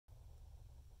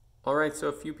Alright, so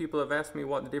a few people have asked me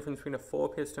what the difference between a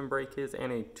 4-piston brake is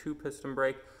and a 2-piston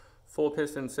brake.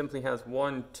 4-piston simply has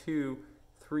 1, 2,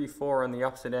 3, 4 on the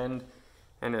opposite end,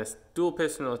 and a dual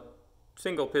piston or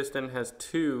single piston has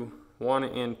 2, 1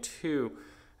 and 2.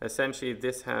 Essentially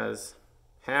this has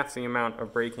half the amount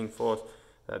of braking force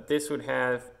that this would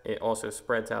have. It also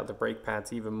spreads out the brake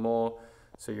pads even more,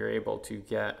 so you're able to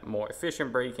get more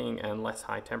efficient braking and less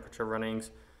high temperature runnings.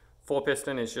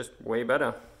 4-piston is just way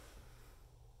better.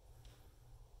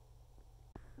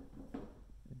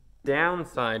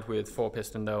 Downside with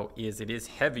 4-piston though is it is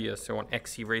heavier, so on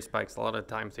XC race bikes a lot of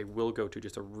times they will go to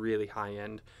just a really high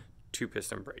end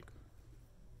 2-piston brake.